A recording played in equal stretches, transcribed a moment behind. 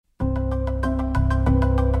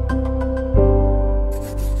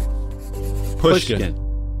Pushkin.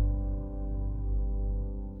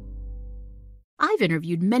 I've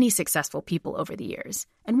interviewed many successful people over the years,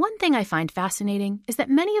 and one thing I find fascinating is that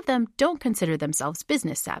many of them don't consider themselves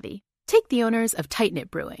business savvy. Take the owners of Tight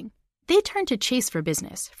Knit Brewing. They turned to Chase for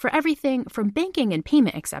Business for everything from banking and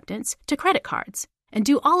payment acceptance to credit cards, and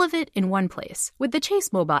do all of it in one place with the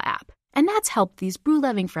Chase mobile app. And that's helped these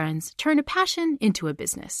brew-loving friends turn a passion into a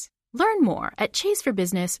business. Learn more at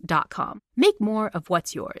chaseforbusiness.com. Make more of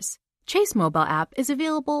what's yours. Chase mobile app is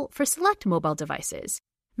available for select mobile devices.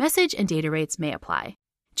 Message and data rates may apply.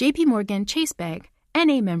 J.P. Morgan Chase Bank,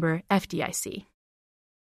 N.A. member FDIC.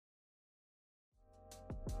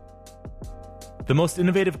 The most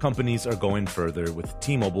innovative companies are going further with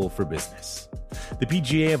T-Mobile for Business. The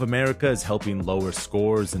PGA of America is helping lower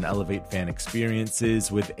scores and elevate fan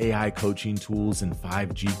experiences with AI coaching tools and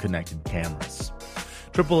 5G connected cameras.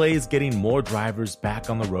 AAA is getting more drivers back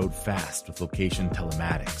on the road fast with location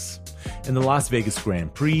telematics. And the Las Vegas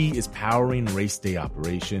Grand Prix is powering race day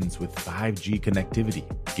operations with 5G connectivity,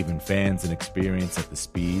 giving fans an experience at the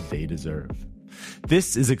speed they deserve.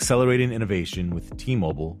 This is accelerating innovation with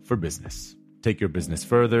T-Mobile for Business. Take your business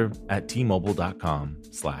further at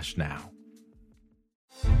T-Mobile.com/now.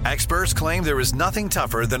 Experts claim there is nothing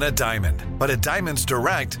tougher than a diamond. But at Diamonds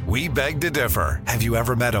Direct, we beg to differ. Have you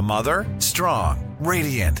ever met a mother? Strong,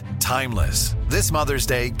 radiant, timeless. This Mother's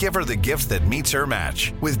Day, give her the gift that meets her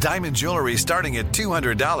match. With diamond jewelry starting at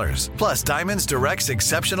 $200. Plus Diamonds Direct's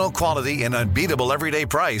exceptional quality and unbeatable everyday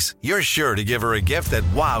price, you're sure to give her a gift that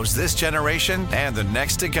wows this generation and the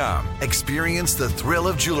next to come. Experience the thrill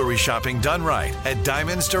of jewelry shopping done right at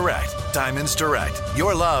Diamonds Direct. Diamonds Direct.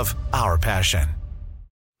 Your love, our passion.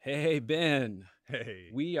 Hey, Ben. Hey.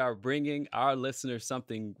 We are bringing our listeners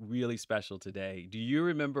something really special today. Do you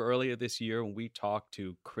remember earlier this year when we talked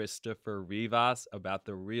to Christopher Rivas about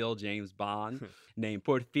the real James Bond named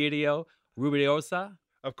Porfirio Rubirosa?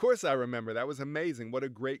 Of course I remember. That was amazing. What a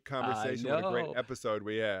great conversation. What a great episode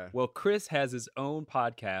we had. Well, Chris has his own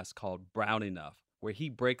podcast called Brown Enough, where he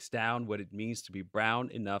breaks down what it means to be brown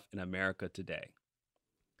enough in America today.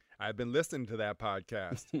 I've been listening to that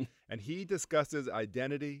podcast, and he discusses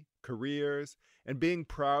identity, careers, and being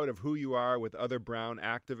proud of who you are with other brown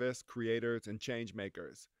activists, creators, and change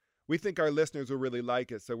makers. We think our listeners will really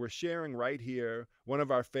like it, so we're sharing right here one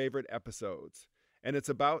of our favorite episodes. And it's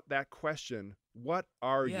about that question, what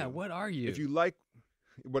are you? Yeah, what are you?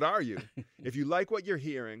 What are you? If you like what you're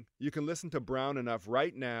hearing, you can listen to Brown Enough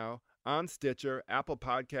right now on Stitcher, Apple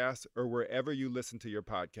Podcasts, or wherever you listen to your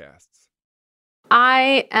podcasts.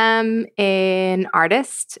 I am an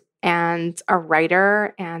artist and a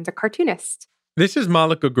writer and a cartoonist. This is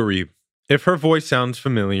Malika Gharib. If her voice sounds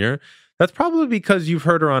familiar, that's probably because you've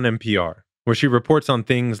heard her on NPR, where she reports on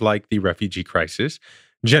things like the refugee crisis,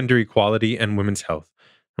 gender equality, and women's health.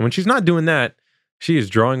 And when she's not doing that, she is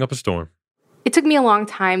drawing up a storm. It took me a long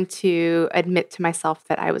time to admit to myself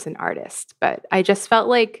that I was an artist, but I just felt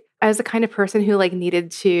like I was the kind of person who needed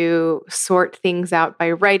to sort things out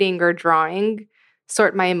by writing or drawing,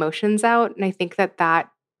 sort my emotions out. And I think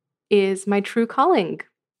that is my true calling.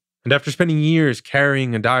 And after spending years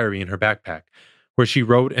carrying a diary in her backpack, where she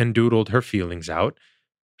wrote and doodled her feelings out,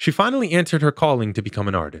 she finally answered her calling to become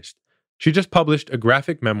an artist. She just published a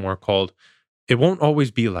graphic memoir called It Won't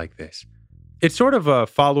Always Be Like This. It's sort of a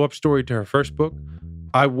follow-up story to her first book,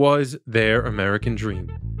 I Was Their American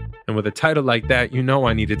Dream. And with a title like that, you know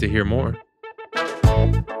I needed to hear more.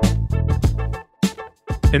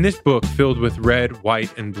 In this book, filled with red,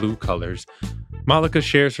 white, and blue colors, Malika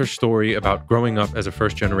shares her story about growing up as a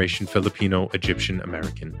first-generation Filipino Egyptian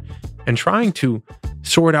American and trying to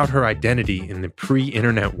sort out her identity in the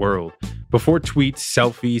pre-internet world before tweets,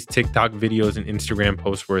 selfies, TikTok videos, and Instagram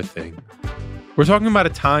posts were a thing. We're talking about a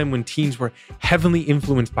time when teens were heavily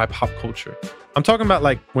influenced by pop culture. I'm talking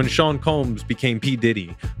about when Sean Combs became P.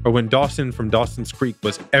 Diddy, or when Dawson from Dawson's Creek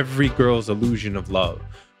was every girl's illusion of love,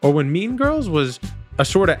 or when Mean Girls was a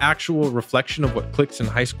sort of actual reflection of what cliques in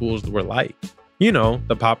high schools were like. You know,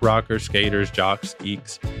 the pop rockers, skaters, jocks,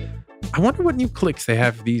 geeks. I wonder what new cliques they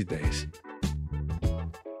have these days.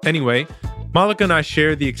 Anyway, Malika and I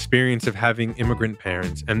share the experience of having immigrant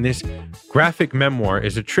parents, and this graphic memoir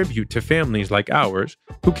is a tribute to families like ours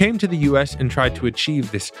who came to the U.S. and tried to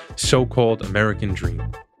achieve this so-called American dream.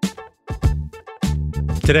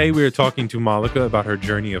 Today, we are talking to Malika about her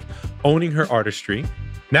journey of owning her artistry,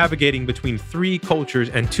 navigating between 3 cultures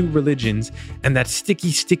and 2 religions, and that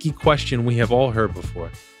sticky, sticky question we have all heard before.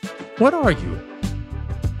 What are you?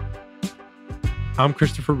 I'm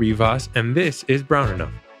Christopher Rivas, and this is Brown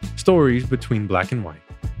Enough, stories between black and white.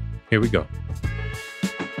 Here we go.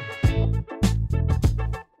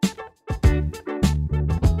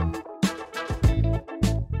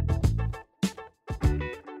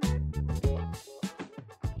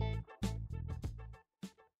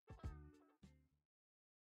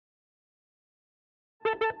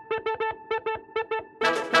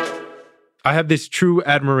 I have this true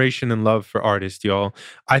admiration and love for artists, y'all.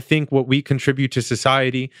 I think what we contribute to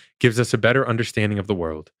society gives us a better understanding of the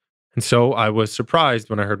world. And so I was surprised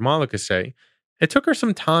when I heard Malika say it took her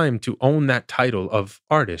some time to own that title of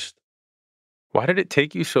artist. Why did it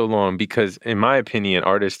take you so long? Because in my opinion,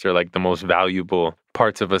 artists are like the most valuable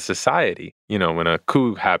parts of a society. You know, when a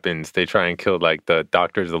coup happens, they try and kill like the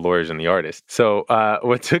doctors, the lawyers, and the artists. So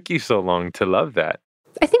what took you so long to love that?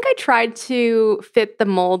 I think I tried to fit the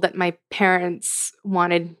mold that my parents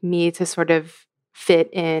wanted me to sort of fit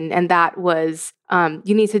in. And that was,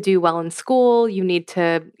 you need to do well in school. You need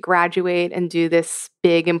to graduate and do this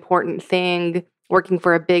big, important thing, working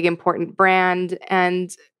for a big, important brand.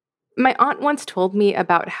 And my aunt once told me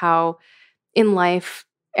about how in life,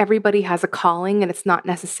 everybody has a calling and it's not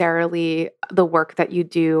necessarily the work that you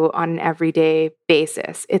do on an everyday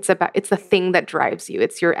basis. It's the thing that drives you.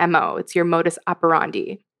 It's your MO, it's your modus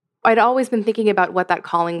operandi. I'd always been thinking about what that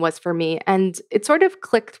calling was for me. And it sort of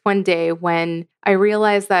clicked one day when I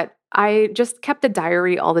realized that I just kept a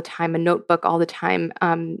diary all the time, a notebook all the time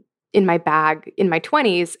in my bag in my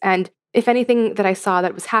 20s. And if anything that I saw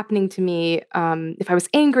that was happening to me, if I was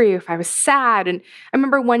angry, if I was sad. And I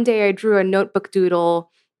remember one day I drew a notebook doodle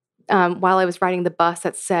while I was riding the bus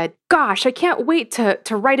that said, gosh, I can't wait to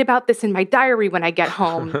write about this in my diary when I get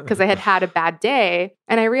home, because I had had a bad day.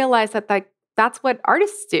 And I realized that that's what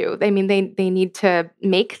artists do. I mean, they need to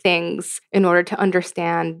make things in order to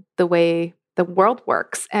understand the way the world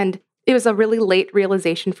works. And it was a really late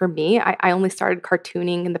realization for me. I only started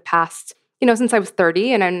cartooning in the past, since I was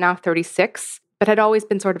 30, and I'm now 36, but I'd always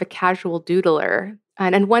been sort of a casual doodler.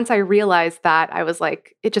 And once I realized that, I was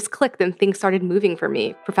like, it just clicked and things started moving for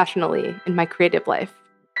me professionally in my creative life.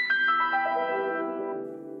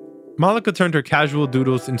 Malika turned her casual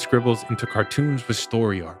doodles and scribbles into cartoons with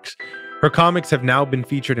story arcs. Her comics have now been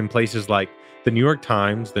featured in places like the New York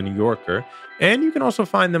Times, the New Yorker, and you can also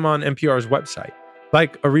find them on NPR's website.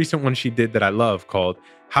 Like a recent one she did that I love called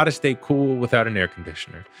How to Stay Cool Without an Air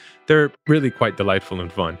Conditioner. They're really quite delightful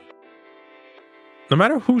and fun. No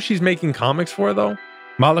matter who she's making comics for, though,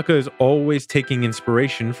 Malika is always taking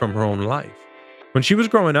inspiration from her own life. When she was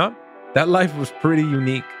growing up, that life was pretty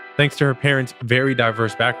unique, thanks to her parents' very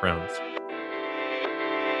diverse backgrounds.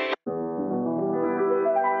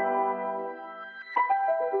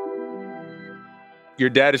 Your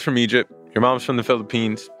dad is from Egypt. Your mom's from the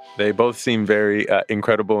Philippines. They both seem very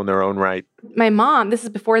incredible in their own right. My mom, this is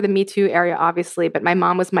before the Me Too era, obviously, but my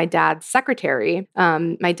mom was my dad's secretary.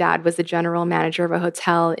 My dad was the general manager of a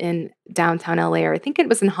hotel in downtown LA, or I think it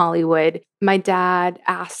was in Hollywood. My dad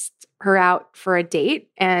asked her out for a date,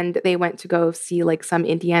 and they went to go see like some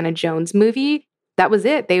Indiana Jones movie. That was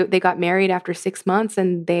it. They got married after 6 months,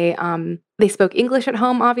 and they spoke English at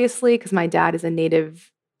home, obviously, because my dad is a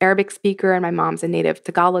native Arabic speaker and my mom's a native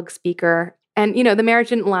Tagalog speaker. And, the marriage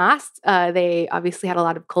didn't last. They obviously had a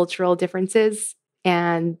lot of cultural differences.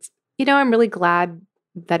 And, I'm really glad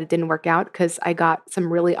that it didn't work out, because I got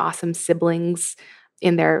some really awesome siblings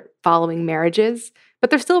in their following marriages, but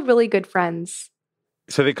they're still really good friends.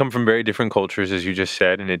 So they come from very different cultures, as you just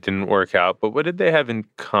said, and it didn't work out. But what did they have in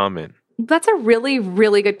common? That's a really,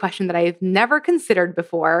 really good question that I've never considered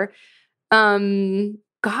before.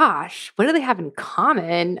 Gosh, what do they have in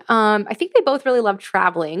common? I think they both really loved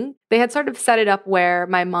traveling. They had sort of set it up where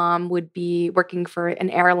my mom would be working for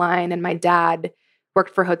an airline and my dad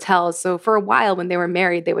worked for hotels. So for a while when they were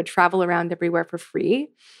married, they would travel around everywhere for free.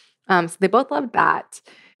 So they both loved that.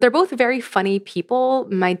 They're both very funny people.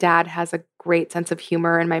 My dad has a great sense of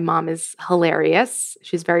humor and my mom is hilarious.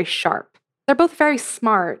 She's very sharp. They're both very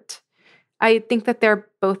smart. I think that they're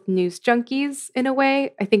both news junkies in a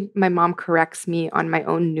way. I think my mom corrects me on my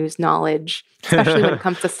own news knowledge, especially when it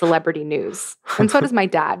comes to celebrity news. And so does my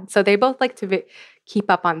dad. So they both like to keep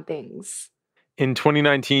up on things. In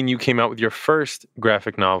 2019, you came out with your first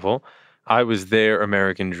graphic novel, I Was There,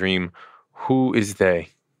 American Dream. Who is they?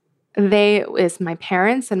 They is my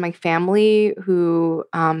parents and my family who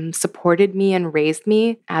supported me and raised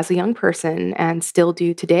me as a young person and still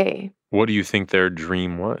do today. What do you think their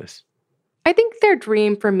dream was? I think their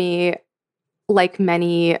dream for me, like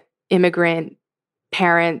many immigrant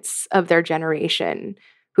parents of their generation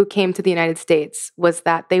who came to the United States, was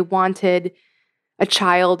that they wanted a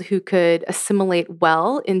child who could assimilate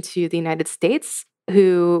well into the United States,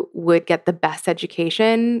 who would get the best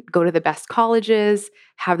education, go to the best colleges,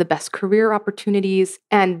 have the best career opportunities,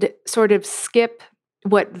 and sort of skip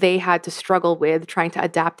what they had to struggle with trying to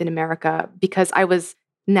adapt in America. Because I was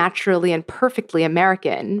naturally and perfectly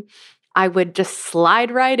American, I would just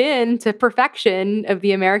slide right into perfection of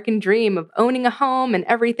the American dream of owning a home and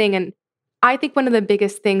everything. And I think one of the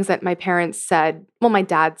biggest things that my parents said, well, my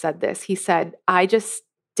dad said this. He said, I just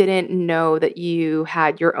didn't know that you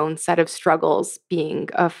had your own set of struggles being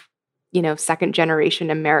a, second generation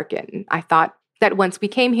American. I thought that once we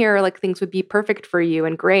came here, like things would be perfect for you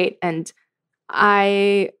and great. And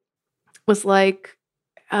I was like,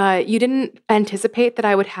 you didn't anticipate that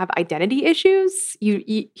I would have identity issues.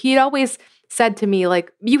 He'd always said to me,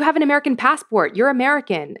 like, you have an American passport, you're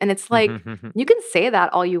American. And it's like, you can say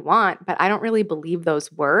that all you want, but I don't really believe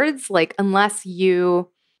those words. Like, unless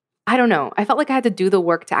I don't know. I felt like I had to do the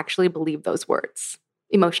work to actually believe those words,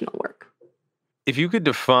 emotional work. If you could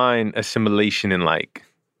define assimilation in like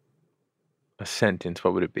a sentence,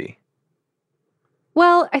 what would it be?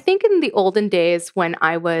 Well, I think in the olden days when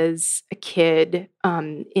I was a kid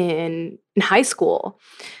in high school,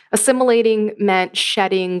 assimilating meant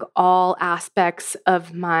shedding all aspects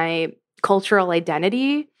of my cultural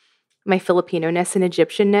identity, my Filipino-ness and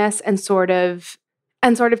Egyptian-ness, and sort of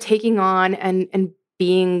taking on and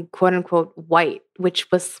being quote unquote white, which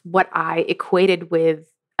was what I equated with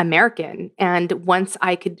American. And once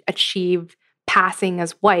I could achieve passing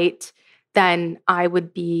as white, then I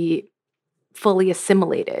would be fully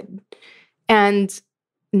assimilated. And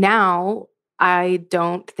now I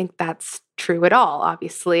don't think that's true at all,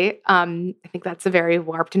 obviously. I think that's a very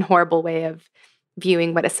warped and horrible way of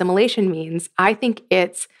viewing what assimilation means. I think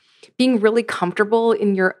it's being really comfortable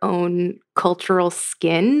in your own cultural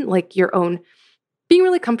skin, like being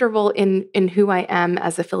really comfortable in who I am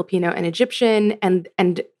as a Filipino and Egyptian, and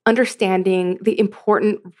understanding the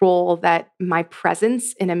important role that my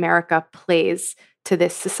presence in America plays to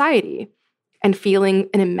this society, and feeling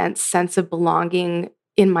an immense sense of belonging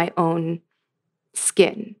in my own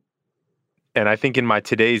skin. And I think in my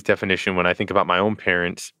today's definition, when I think about my own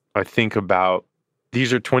parents, I think about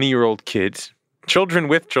these are 20-year-old kids, children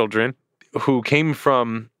with children, who came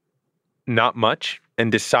from not much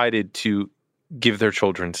and decided to give their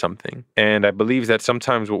children something. And I believe that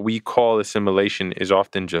sometimes what we call assimilation is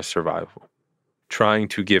often just survival. Trying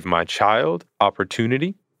to give my child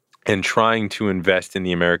opportunity and trying to invest in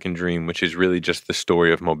the American dream, which is really just the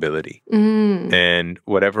story of mobility. And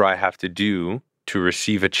whatever I have to do to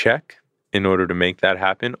receive a check in order to make that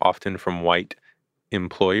happen, often from white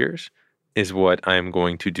employers, is what I am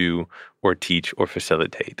going to do or teach or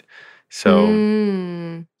facilitate.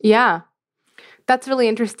 So, yeah, that's really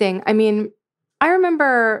interesting. I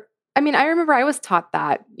remember I was taught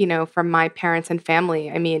that, from my parents and family.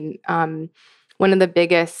 One of the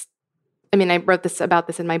biggest, I wrote about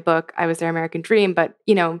this in my book, I Was Their American Dream, but,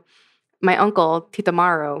 my uncle, Tito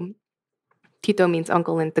Maro, Tito means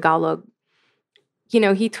uncle in Tagalog,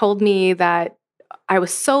 he told me that I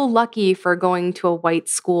was so lucky for going to a white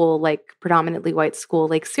school, like predominantly white school,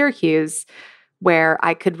 like Syracuse, where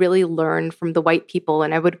I could really learn from the white people,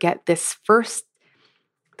 and I would get this first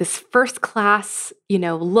class,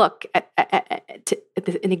 look at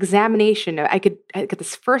an examination. I get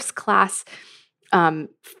this first class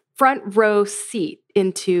front row seat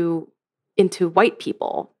into white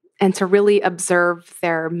people, and to really observe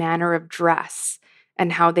their manner of dress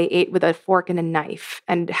and how they ate with a fork and a knife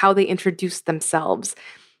and how they introduced themselves.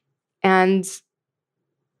 And,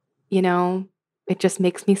 it just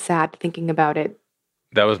makes me sad thinking about it.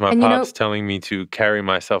 That was my pops telling me to carry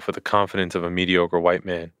myself with the confidence of a mediocre white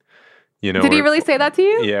man. Did he really say that to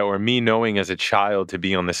you? Yeah, or me knowing as a child to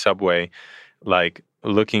be on the subway, like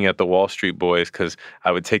looking at the Wall Street boys, because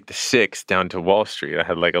I would take the 6 down to Wall Street. I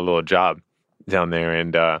had like a little job down there,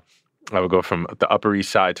 and I would go from the Upper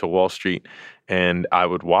East Side to Wall Street, and I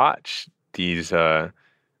would watch these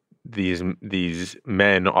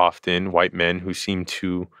men, often white men, who seemed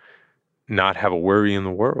to not have a worry in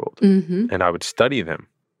the world. And I would study them.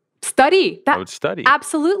 I would study.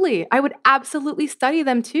 Absolutely. I would absolutely study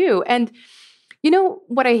them too. And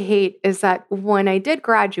what I hate is that when I did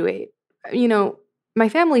graduate, my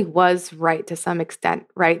family was right to some extent,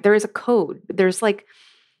 right? There is a code. There's like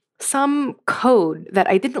some code that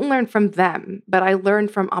I didn't learn from them, but I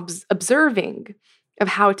learned from observing of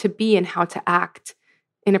how to be and how to act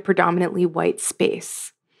in a predominantly white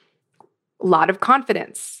space. A lot of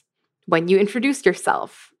confidence when you introduce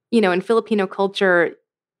yourself. In Filipino culture,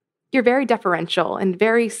 you're very deferential and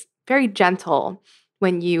very, very gentle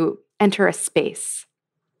when you enter a space.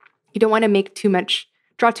 You don't want to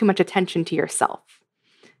draw too much attention to yourself.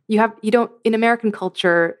 In American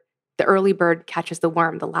culture, the early bird catches the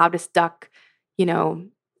worm, the loudest duck,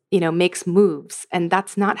 makes moves. And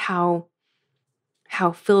that's not how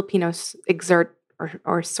Filipinos exert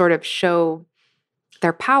or sort of show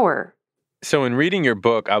their power. So in reading your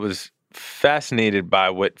book, I was fascinated by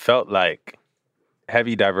what felt like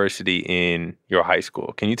heavy diversity in your high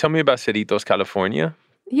school. Can you tell me about Cerritos, California?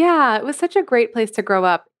 Yeah, it was such a great place to grow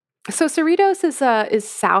up. So Cerritos is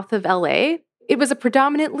south of LA. It was a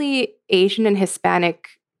predominantly Asian and Hispanic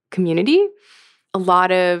community. A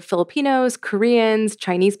lot of Filipinos, Koreans,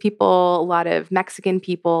 Chinese people, a lot of Mexican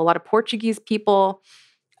people, a lot of Portuguese people.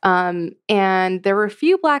 And there were a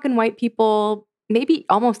few Black and white people, maybe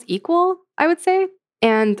almost equal, I would say.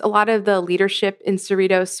 And a lot of the leadership in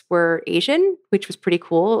Cerritos were Asian, which was pretty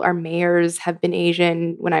cool. Our mayors have been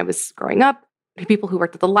Asian when I was growing up. The people who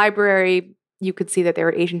worked at the library, you could see that they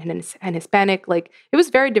were Asian and Hispanic. Like, it was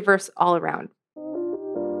very diverse all around.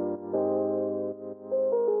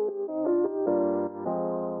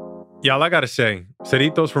 Y'all, I gotta say,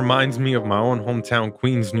 Cerritos reminds me of my own hometown,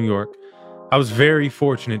 Queens, New York. I was very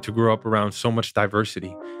fortunate to grow up around so much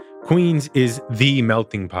diversity. Queens is the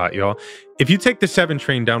melting pot, y'all. If you take the 7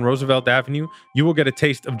 train down Roosevelt Avenue, you will get a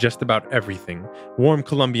taste of just about everything. Warm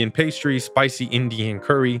Colombian pastry, spicy Indian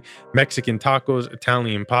curry, Mexican tacos,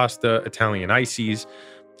 Italian pasta, Italian ices.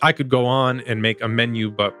 I could go on and make a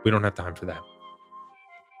menu, but we don't have time for that.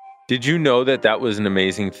 Did you know that that was an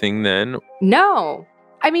amazing thing then? No.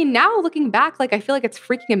 I mean, now looking back, like, I feel like it's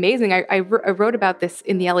freaking amazing. I wrote about this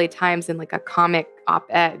in the LA Times in like a comic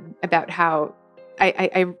op-ed about how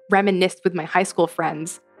I reminisced with my high school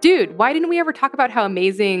friends. Dude, why didn't we ever talk about how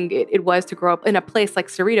amazing it was to grow up in a place like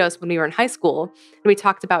Cerritos when we were in high school? And we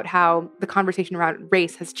talked about how the conversation around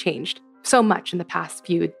race has changed so much in the past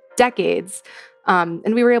few decades.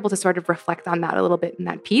 And we were able to sort of reflect on that a little bit in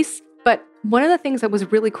that piece. But one of the things that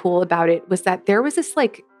was really cool about it was that there was this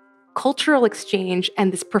like cultural exchange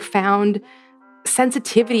and this profound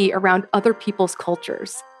sensitivity around other people's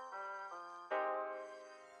cultures.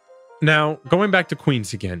 Now, going back to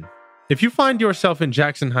Queens again, if you find yourself in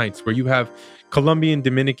Jackson Heights where you have Colombian,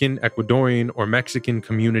 Dominican, Ecuadorian, or Mexican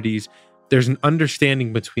communities, there's an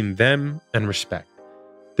understanding between them and respect.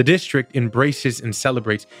 The district embraces and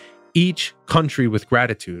celebrates each country with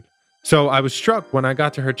gratitude. So I was struck when I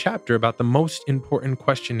got to her chapter about the most important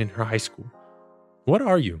question in her high school. What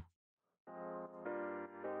are you?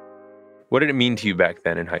 What did it mean to you back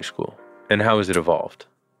then in high school? And how has it evolved?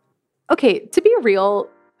 Okay, to be real,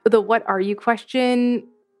 the what are you question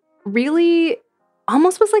really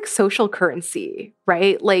almost was like social currency,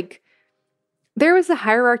 right? Like, there was a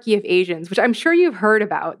hierarchy of Asians, which I'm sure you've heard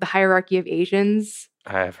about, the hierarchy of Asians.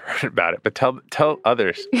 I have heard about it, but tell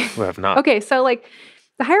others who have not. Okay, so like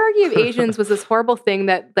the hierarchy of Asians was this horrible thing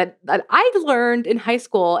that I learned in high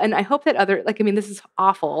school, and I hope that this is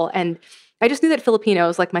awful, and I just knew that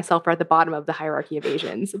Filipinos like myself are at the bottom of the hierarchy of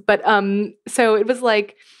Asians. But so it was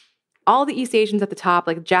like all the East Asians at the top,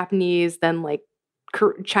 like Japanese, then like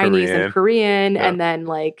Chinese and Korean, and then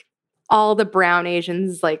like all the brown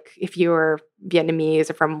Asians, like if you were Vietnamese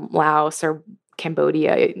or from Laos or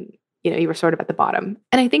Cambodia, you were sort of at the bottom.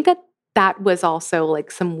 And I think that was also like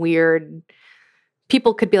some weird,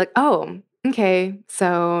 people could be like, oh, okay,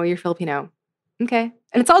 so you're Filipino. Okay.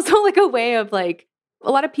 And it's also like a way of like,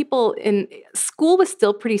 a lot of people in school was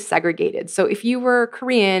still pretty segregated. So if you were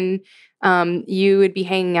Korean, you would be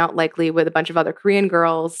hanging out likely with a bunch of other Korean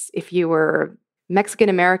girls. If you were Mexican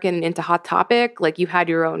American into Hot Topic, like you had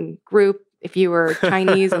your own group. If you were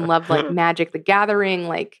Chinese and loved like Magic the Gathering,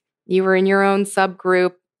 like you were in your own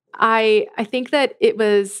subgroup. I think that it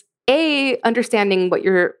was understanding what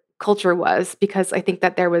your culture was, because I think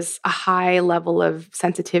that there was a high level of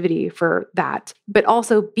sensitivity for that, but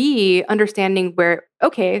also B, understanding where,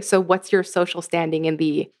 okay, so what's your social standing in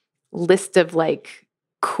the list of like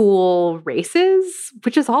cool races,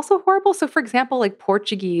 which is also horrible. So for example, like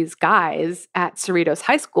Portuguese guys at Cerritos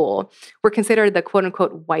High School were considered the quote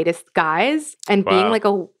unquote whitest guys, and being like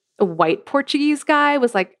a white Portuguese guy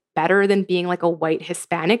was like better than being like a white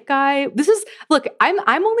Hispanic guy.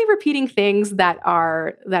 I'm only repeating things that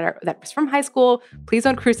was from high school. Please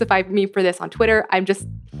don't crucify me for this on Twitter. I'm just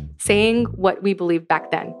saying what we believed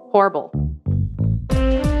back then. Horrible.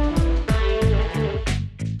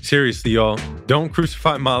 Seriously, y'all, don't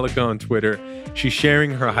crucify Malika on Twitter. She's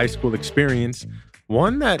sharing her high school experience,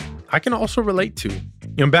 one that I can also relate to.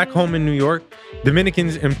 Back home in New York,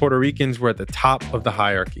 Dominicans and Puerto Ricans were at the top of the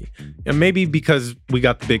hierarchy. And maybe because we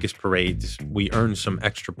got the biggest parades, we earned some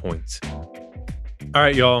extra points. All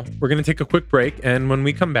right, y'all, we're going to take a quick break. And when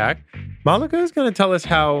we come back, Malika is going to tell us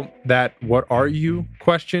how that "what are you"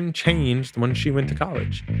 question changed when she went to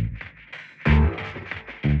college.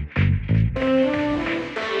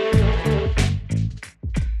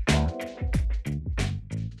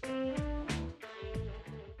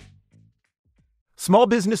 Small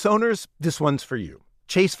business owners, this one's for you.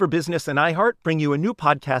 Chase for Business and iHeart bring you a new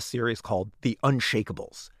podcast series called The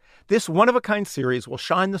Unshakables. this one-of-a-kind series will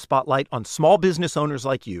shine the spotlight on small business owners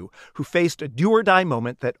like you who faced a do-or-die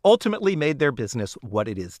moment that ultimately made their business what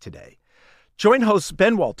it is today. Join hosts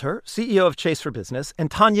Ben Walter, CEO of Chase for Business, and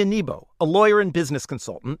Tanya Nebo, a lawyer and business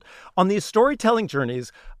consultant, on these storytelling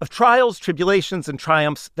journeys of trials, tribulations, and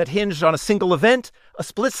triumphs that hinged on a single event, a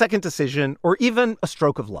split-second decision, or even a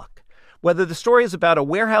stroke of luck. Whether the story is about a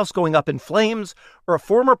warehouse going up in flames or a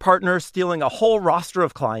former partner stealing a whole roster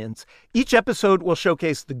of clients, each episode will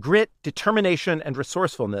showcase the grit, determination, and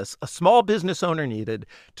resourcefulness a small business owner needed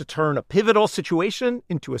to turn a pivotal situation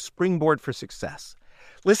into a springboard for success.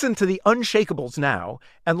 Listen to The Unshakables now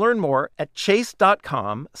and learn more at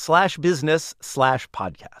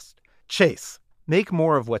chase.com/business/podcast. Chase. Make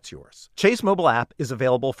more of what's yours. Chase mobile app is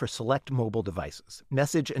available for select mobile devices.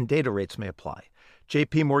 Message and data rates may apply.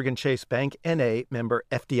 J.P. Morgan Chase Bank, N.A., member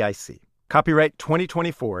FDIC. Copyright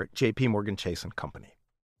 2024, J.P. Morgan Chase & Company.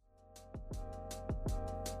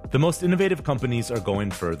 The most innovative companies are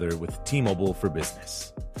going further with T-Mobile for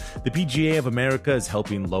Business. The PGA of America is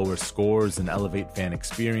helping lower scores and elevate fan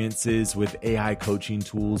experiences with AI coaching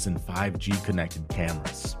tools and 5G connected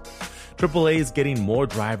cameras. AAA is getting more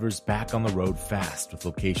drivers back on the road fast with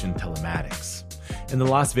location telematics. And the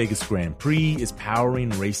Las Vegas Grand Prix is powering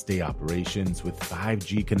race day operations with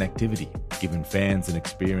 5G connectivity, giving fans an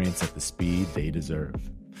experience at the speed they deserve.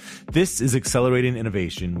 This is accelerating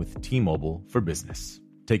innovation with T-Mobile for Business.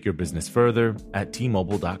 Take your business further at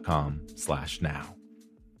T-Mobile.com/now.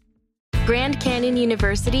 Grand Canyon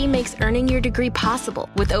University makes earning your degree possible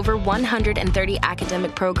with over 130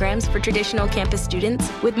 academic programs for traditional campus students,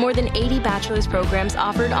 with more than 80 bachelor's programs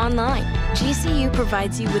offered online. GCU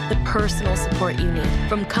provides you with the personal support you need,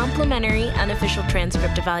 from complimentary unofficial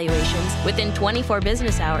transcript evaluations within 24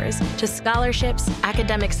 business hours to scholarships,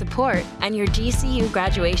 academic support, and your GCU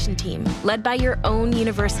graduation team, led by your own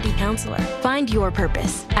university counselor. Find your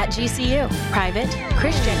purpose at GCU. Private,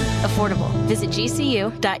 Christian, affordable. Visit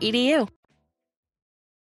gcu.edu.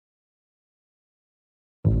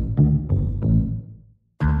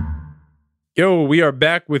 Yo, we are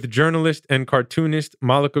back with journalist and cartoonist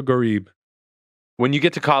Malaka Gharib. When you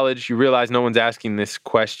get to college, you realize no one's asking this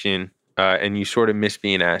question, and you sort of miss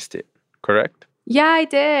being asked it, correct? Yeah, I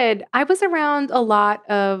did. I was around a lot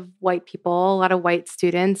of white people, a lot of white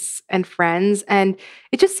students and friends, and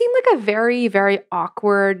it just seemed like a very, very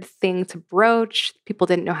awkward thing to broach. People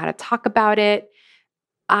didn't know how to talk about it.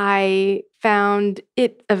 I found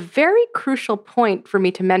it a very crucial point for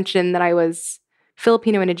me to mention that I was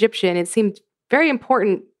Filipino and Egyptian. It seemed very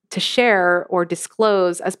important to share or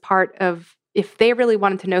disclose as part of, if they really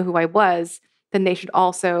wanted to know who I was, then they should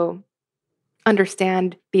also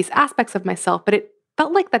understand these aspects of myself. But it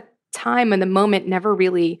felt like the time and the moment never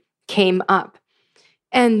really came up.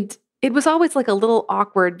 And it was always like a little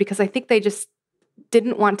awkward because I think they just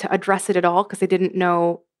didn't want to address it at all because they didn't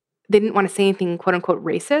want to say anything quote unquote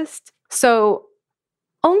racist. So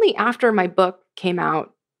only after my book came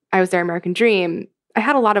out, I Was Their American Dream, I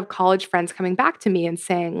had a lot of college friends coming back to me and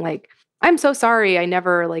saying like, I'm so sorry I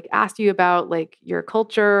never like asked you about like your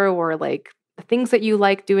culture or like the things that you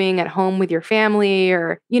like doing at home with your family,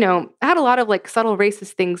 or, you know, I had a lot of like subtle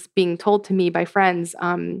racist things being told to me by friends.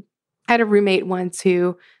 I had a roommate once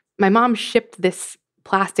who, my mom shipped this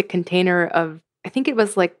plastic container of, I think it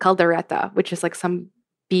was like caldereta, which is like some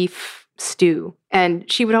beef stew.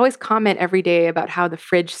 And she would always comment every day about how the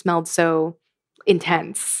fridge smelled so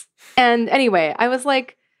intense. And anyway, I was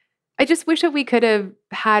like, I just wish that we could have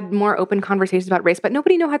had more open conversations about race, but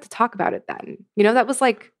nobody knew how to talk about it then. You know, that was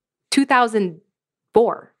like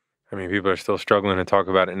 2004. I mean, people are still struggling to talk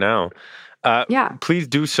about it now. Yeah. Please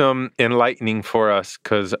do some enlightening for us,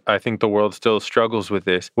 because I think the world still struggles with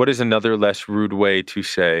this. What is another less rude way to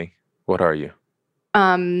say, what are you?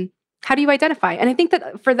 How do you identify? And I think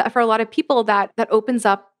that for a lot of people, that opens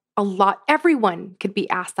up a lot. Everyone could be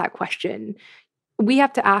asked that question. We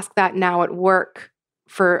have to ask that now at work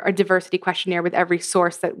for a diversity questionnaire with every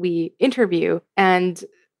source that we interview. And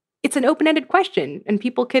it's an open-ended question, and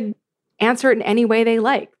people could answer it in any way they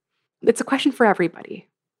like. It's a question for everybody.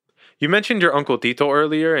 You mentioned your Uncle Tito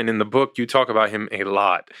earlier, and in the book, you talk about him a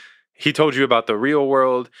lot. He told you about the real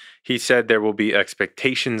world. He said there will be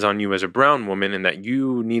expectations on you as a brown woman and that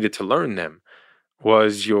you needed to learn them.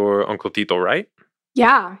 Was your Uncle Tito right?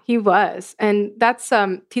 Yeah, he was. And that's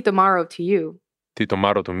Tito Maro to you. Tito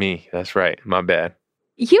Maro to me. That's right. My bad.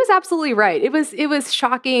 He was absolutely right. It was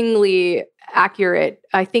shockingly accurate.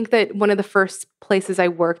 I think that one of the first places I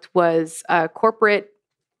worked was a corporate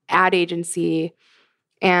ad agency,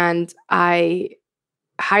 and I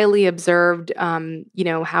highly observed,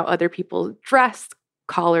 how other people dressed,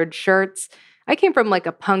 collared shirts. I came from like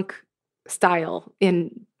a punk style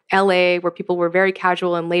in LA where people were very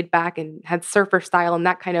casual and laid back and had surfer style and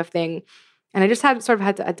that kind of thing. And I just had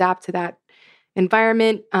to adapt to that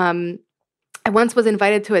environment. I once was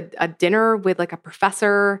invited to a dinner with like a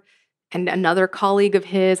professor and another colleague of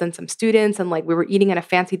his and some students. And like we were eating at a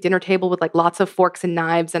fancy dinner table with like lots of forks and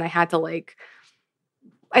knives. And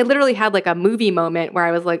I literally had like a movie moment where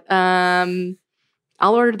I was like,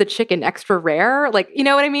 I'll order the chicken extra rare. Like, you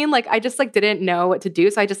know what I mean? Like I just like didn't know what to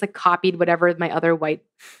do. So I just like copied whatever my other white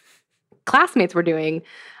classmates were doing.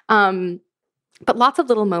 But lots of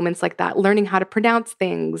little moments like that, learning how to pronounce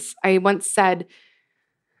things. I once said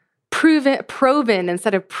proven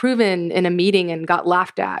instead of proven in a meeting and got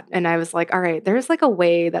laughed at. And I was like, all right, there's like a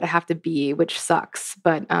way that I have to be, which sucks.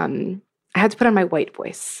 But I had to put on my white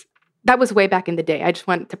voice. That was way back in the day. I just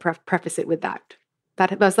want to preface it with that.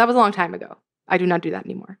 That was a long time ago. I do not do that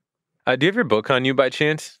anymore. Do you have your book on you by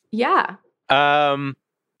chance? Yeah. Can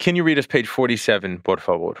you read us page 47, por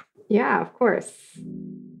favor? Yeah, of course.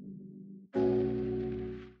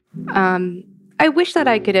 I wish that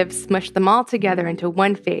I could have smushed them all together into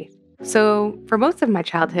one faith. So for most of my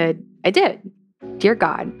childhood, I did. Dear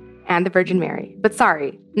God and the Virgin Mary. But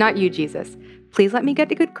sorry, not you, Jesus. Please let me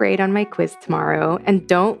get a good grade on my quiz tomorrow, and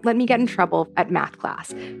don't let me get in trouble at math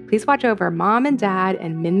class. Please watch over Mom and Dad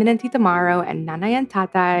and Minmin and Tita Maro and Nanay and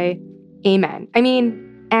Tatay. Amen. I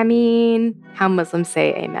mean, how Muslims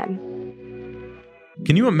say amen.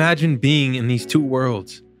 Can you imagine being in these two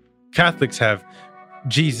worlds? Catholics have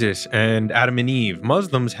Jesus and Adam and Eve.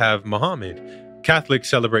 Muslims have Muhammad. Catholics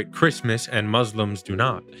celebrate Christmas and Muslims do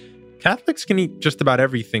not. Catholics can eat just about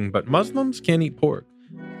everything, but Muslims can't eat pork.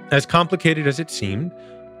 As complicated as it seemed,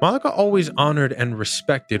 Malika always honored and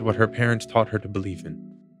respected what her parents taught her to believe in.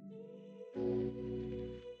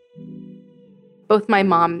 Both my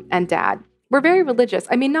mom and dad were very religious.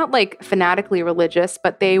 I mean, not like fanatically religious,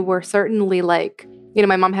 but they were certainly like,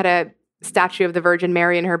 my mom had a statue of the Virgin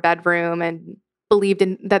Mary in her bedroom and believed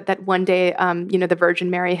in that one day, the Virgin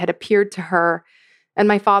Mary had appeared to her. And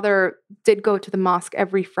my father did go to the mosque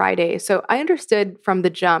every Friday. So I understood from the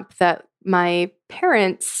jump that my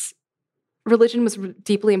parents' religion was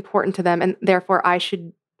deeply important to them, and therefore I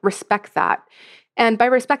should respect that. And by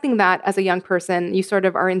respecting that as a young person, you sort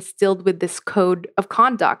of are instilled with this code of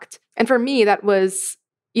conduct. And for me, that was,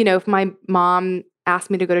 if my mom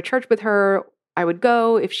asked me to go to church with her, I would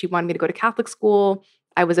go. If she wanted me to go to Catholic school,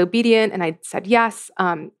 I was obedient and I said yes.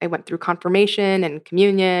 I went through confirmation and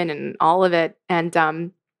communion and all of it.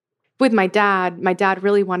 And with my dad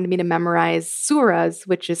really wanted me to memorize surahs,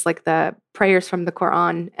 which is like the prayers from the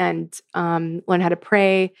Quran, and learn how to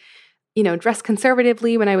pray, dress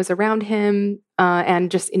conservatively when I was around him, and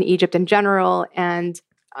just in Egypt in general, and,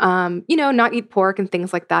 not eat pork and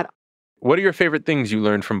things like that. What are your favorite things you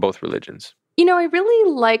learned from both religions? I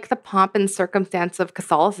really like the pomp and circumstance of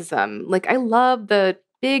Catholicism. Like, I love the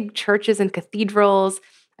big churches and cathedrals.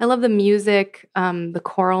 I love the music, the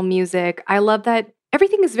choral music. I love that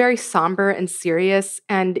everything is very somber and serious,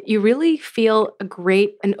 and you really feel a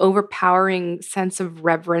great and overpowering sense of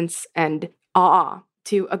reverence and awe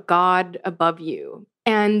to a God above you.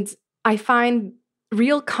 And I find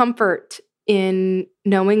real comfort in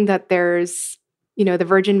knowing that there's the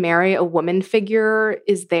Virgin Mary, a woman figure,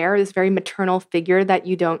 is there, this very maternal figure that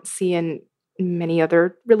you don't see in many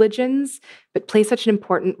other religions, but plays such an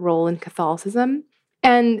important role in Catholicism.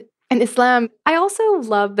 And Islam, I also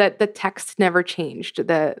love that the text never changed,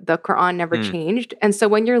 the Quran never changed. And so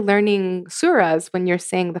when you're learning surahs, when you're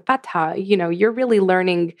saying the Fatiha, you're really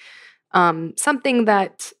learning something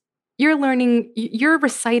that you're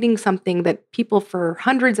reciting something that people for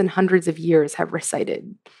hundreds and hundreds of years have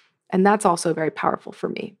recited. And that's also very powerful for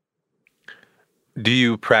me. Do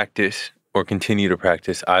you practice or continue to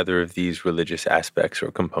practice either of these religious aspects or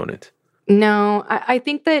components? No, I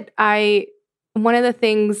think that one of the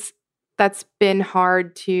things that's been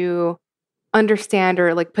hard to understand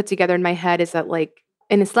or like put together in my head is that like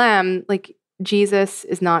in Islam, like Jesus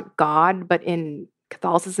is not God, but in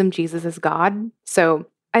Catholicism, Jesus is God. So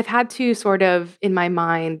I've had to sort of in my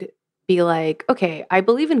mind be like, okay, I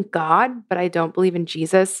believe in God, but I don't believe in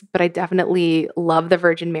Jesus, but I definitely love the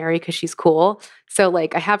Virgin Mary because she's cool. So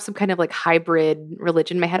like I have some kind of like hybrid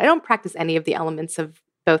religion in my head. I don't practice any of the elements of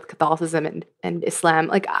both Catholicism and Islam.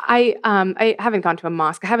 Like I haven't gone to a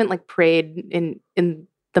mosque. I haven't like prayed in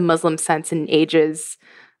the Muslim sense in ages.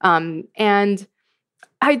 And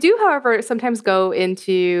I do, however, sometimes go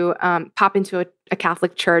into, pop into a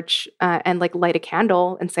Catholic church and like light a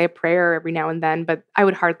candle and say a prayer every now and then, but I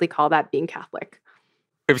would hardly call that being Catholic.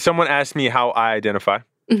 If someone asked me how I identify,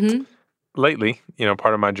 lately,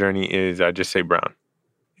 part of my journey is I just say brown.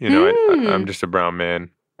 I'm just a brown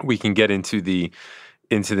man. We can get into the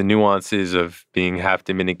into the nuances of being half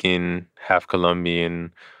Dominican, half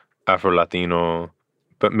Colombian, Afro-Latino,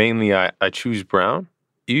 but mainly I choose brown.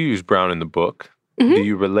 You use brown in the book. Mm-hmm. Do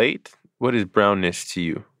you relate? What is brownness to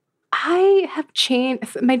you? I have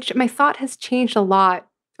changed. My thought has changed a lot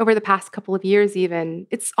over the past couple of years even.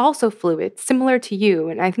 It's also fluid, similar to you.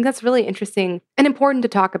 And I think that's really interesting and important to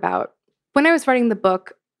talk about. When I was writing the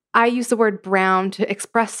book, I used the word brown to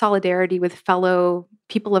express solidarity with fellow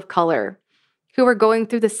people of color who were going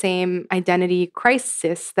through the same identity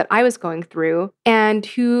crisis that I was going through, and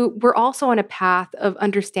who were also on a path of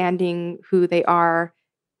understanding who they are,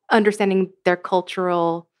 understanding their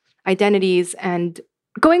cultural identities, and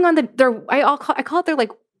going on I call it their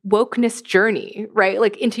like wokeness journey, right?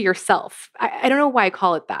 Like into yourself. I don't know why I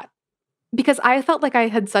call it that, because I felt like I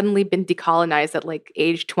had suddenly been decolonized at like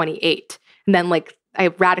age 28, and then like I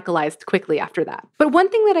radicalized quickly after that. But one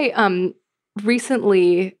thing that I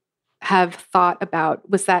recently have thought about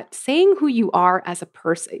was that saying who you are as a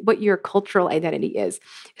person, what your cultural identity is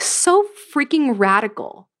so freaking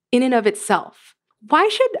radical in and of itself. Why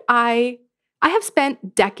should I have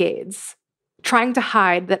spent decades trying to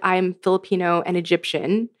hide that I'm Filipino and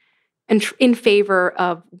Egyptian and in favor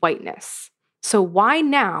of whiteness. So why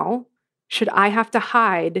now should I have to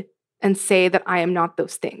hide and say that I am not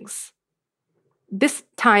those things? This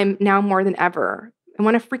time, now more than ever, I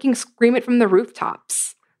want to freaking scream it from the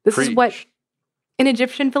rooftops. This Preach. is what an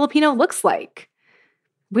Egyptian Filipino looks like,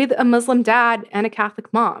 with a Muslim dad and a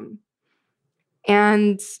Catholic mom.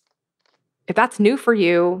 And if that's new for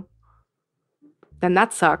you, then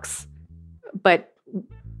that sucks. But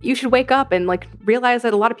you should wake up and like realize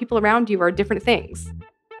that a lot of people around you are different things.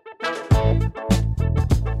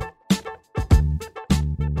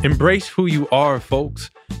 Embrace who you are, folks.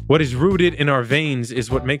 What is rooted in our veins is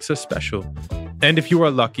what makes us special. And if you are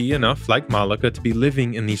lucky enough, like Malaka, to be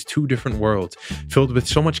living in these two different worlds filled with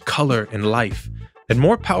so much color and life, then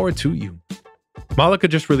more power to you. Malaka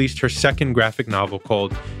just released her second graphic novel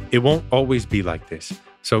called It Won't Always Be Like This.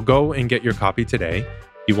 So go and get your copy today.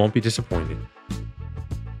 You won't be disappointed.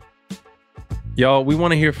 Y'all, we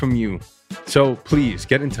want to hear from you. So please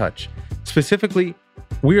get in touch. Specifically,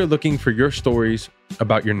 we are looking for your stories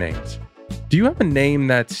about your names. Do you have a name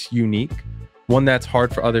that's unique? One that's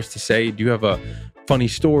hard for others to say? Do you have a funny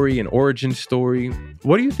story, an origin story?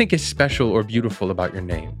 What do you think is special or beautiful about your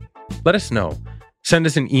name? Let us know. Send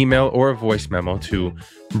us an email or a voice memo to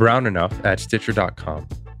brownenough@stitcher.com.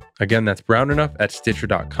 Again, that's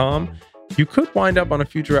brownenough@stitcher.com. You could wind up on a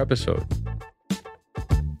future episode.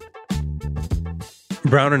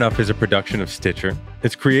 Brown Enough is a production of Stitcher.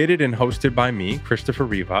 It's created and hosted by me, Christopher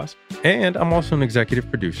Rivas, and I'm also an executive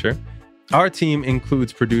producer. Our team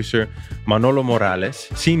includes producer Manolo Morales,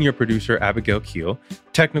 senior producer Abigail Keel,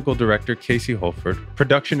 technical director Casey Holford,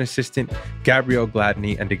 production assistant Gabrielle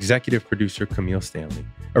Gladney, and executive producer Camille Stanley.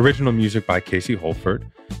 Original music by Casey Holford.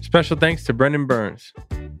 Special thanks to Brendan Burns.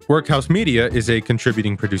 Workhouse Media is a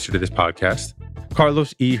contributing producer to this podcast.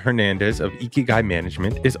 Carlos E. Hernandez of Ikigai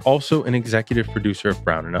Management is also an executive producer of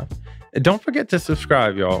Brown Enough. And don't forget to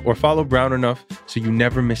subscribe, y'all, or follow Brown Enough so you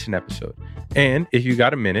never miss an episode. And if you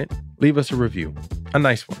got a minute, leave us a review. A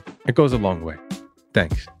nice one. It goes a long way.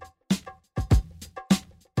 Thanks.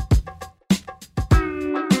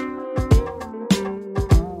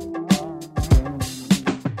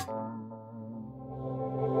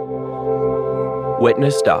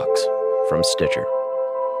 Witness Docs from Stitcher.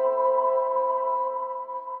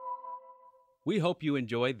 We hope you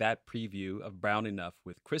enjoyed that preview of Brown Enough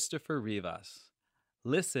with Christopher Rivas.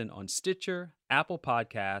 Listen on Stitcher, Apple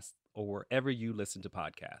Podcasts, or wherever you listen to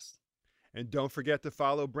podcasts. And don't forget to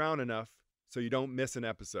follow Brown Enough so you don't miss an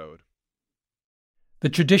episode. The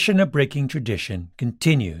tradition of breaking tradition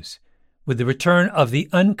continues with the return of the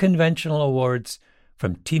Unconventional Awards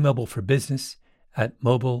from T-Mobile for Business at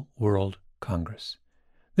Mobile World Congress.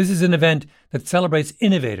 This is an event that celebrates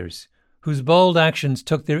innovators whose bold actions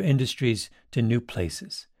took their industries to new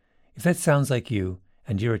places. If that sounds like you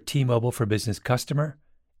and you're a T-Mobile for Business customer,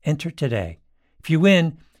 enter today. If you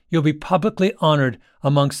win, you'll be publicly honored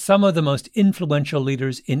amongst some of the most influential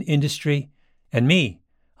leaders in industry. And me,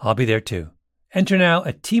 I'll be there too. Enter now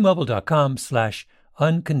at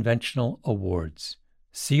T-Mobile.com/unconventional awards.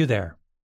 See you there.